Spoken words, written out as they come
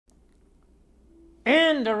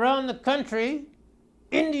And around the country,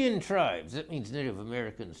 Indian tribes, that means Native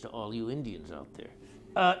Americans to all you Indians out there.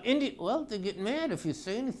 Well, they get mad if you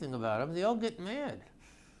say anything about them. They all get mad.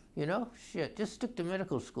 You know, shit, just stick to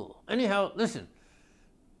medical school. Anyhow, listen,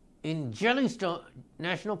 in Jellystone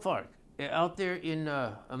National Park, out there in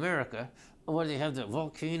America, where they have the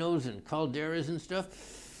volcanoes and calderas and stuff,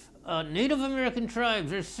 Native American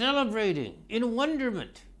tribes are celebrating in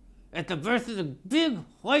wonderment at the birth of the big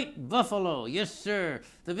white buffalo. Yes, sir.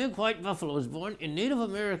 The big white buffalo was born in Native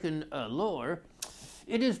American lore.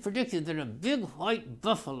 It is predicted that a big white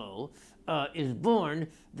buffalo is born,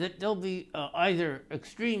 that there'll be either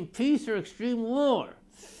extreme peace or extreme war.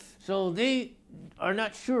 So they are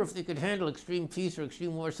not sure if they could handle extreme peace or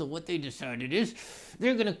extreme war, so what they decided is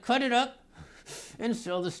they're going to cut it up and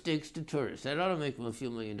sell the steaks to tourists. That ought to make them a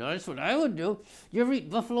few $1 million. That's what I would do. You ever eat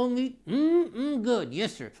buffalo meat? Good.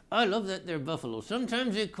 Yes, sir. I love that there buffalo.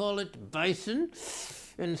 Sometimes they call it bison,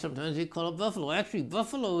 and sometimes they call it buffalo. Actually,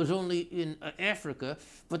 buffalo is only in Africa,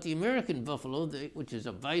 but the American buffalo, which is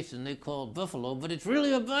a bison, they call buffalo, but it's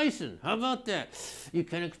really a bison. How about that? You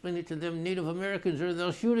can't explain it to them Native Americans, or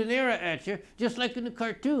they'll shoot an arrow at you, just like in the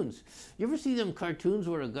cartoons. You ever see them cartoons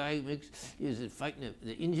where a guy is fighting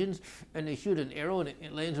the Indians, and they shoot an arrow, and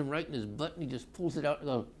it lands him right in his butt, and he just pulls it out and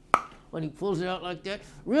goes, when he pulls it out like that?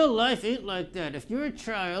 Real life ain't like that. If you're a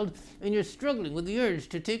child and you're struggling with the urge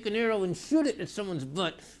to take an arrow and shoot it at someone's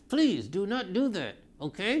butt, please do not do that,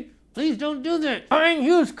 okay? Please don't do that. I'm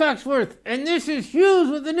Hughes Coxworth, and this is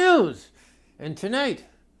Hughes with the news. And tonight,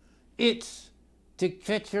 it's To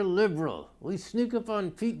Catch a Liberal. We sneak up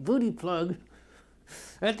on Pete Booty Plug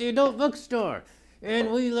at the adult bookstore,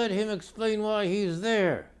 and we let him explain why he's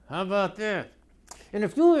there. How about that? And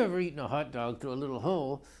if you've ever eaten a hot dog through a little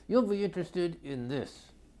hole, you'll be interested in this.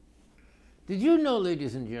 Did you know,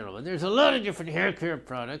 ladies and gentlemen, there's a lot of different hair care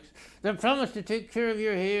products that promise to take care of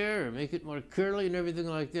your hair or make it more curly and everything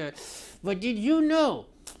like that. But did you know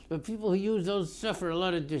that people who use those suffer a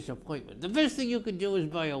lot of disappointment? The best thing you could do is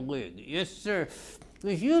buy a wig. Yes, sir.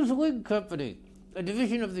 The Hughes Wig Company, a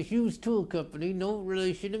division of the Hughes Tool Company, no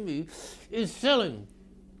relation to me, is selling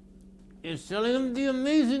them the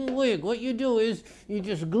amazing wig. What you do is you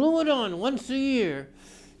just glue it on once a year,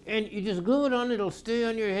 and you just glue it on. It'll stay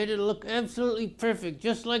on your head. It'll look absolutely perfect,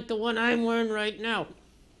 just like the one I'm wearing right now.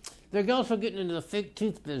 They're also getting into the fake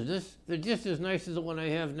teeth business. They're just as nice as the one I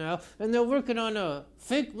have now, and they're working on a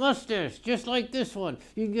fake mustache, just like this one.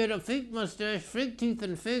 You can get a fake mustache, fake teeth,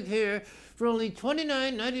 and fake hair for only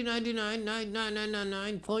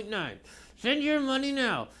 $29.99.99.9. Send your money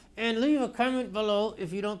now. And leave a comment below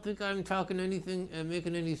if you don't think I'm talking anything and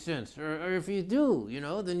making any sense. Or if you do, you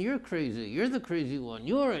know, then you're crazy. You're the crazy one.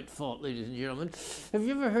 You're at fault, ladies and gentlemen. Have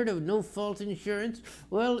you ever heard of no-fault insurance?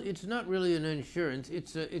 Well, it's not really an insurance.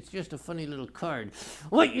 It's just a funny little card.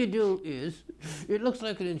 What you do is, it looks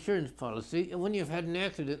like an insurance policy, and when you've had an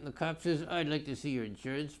accident and the cop says, I'd like to see your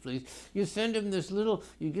insurance, please, you send him this little,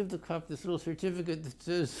 you give the cop this little certificate that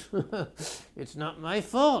says, it's not my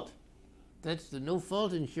fault. That's the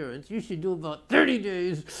no-fault insurance. You should do about 30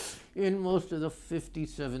 days in most of the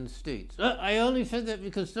 57 states. I only said that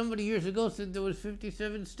because somebody years ago said there was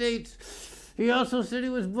 57 states. He also said he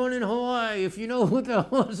was born in Hawaii. If you know what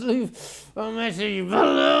that was, leave a message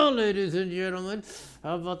below, ladies and gentlemen.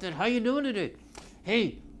 How about that? How you doing today?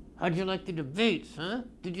 Hey, how'd you like the debates, huh?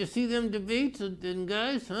 Did you see them debates and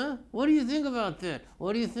guys, huh? What do you think about that?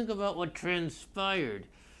 What do you think about what transpired?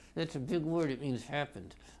 That's a big word. It means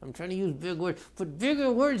happened. I'm trying to use big words. Put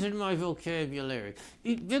bigger words in my vocabulary.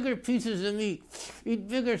 Eat bigger pieces of meat. Eat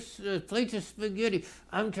bigger plates of spaghetti.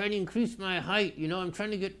 I'm trying to increase my height. You know, I'm trying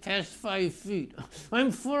to get past 5 feet.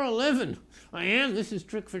 I'm 4'11". I am. This is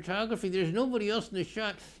trick photography. There's nobody else in the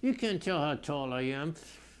shot. You can't tell how tall I am.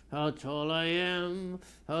 How tall I am.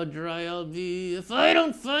 How dry I'll be if I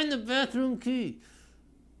don't find the bathroom key.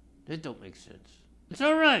 That don't make sense. It's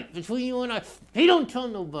all right between you and I. He don't tell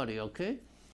nobody, okay?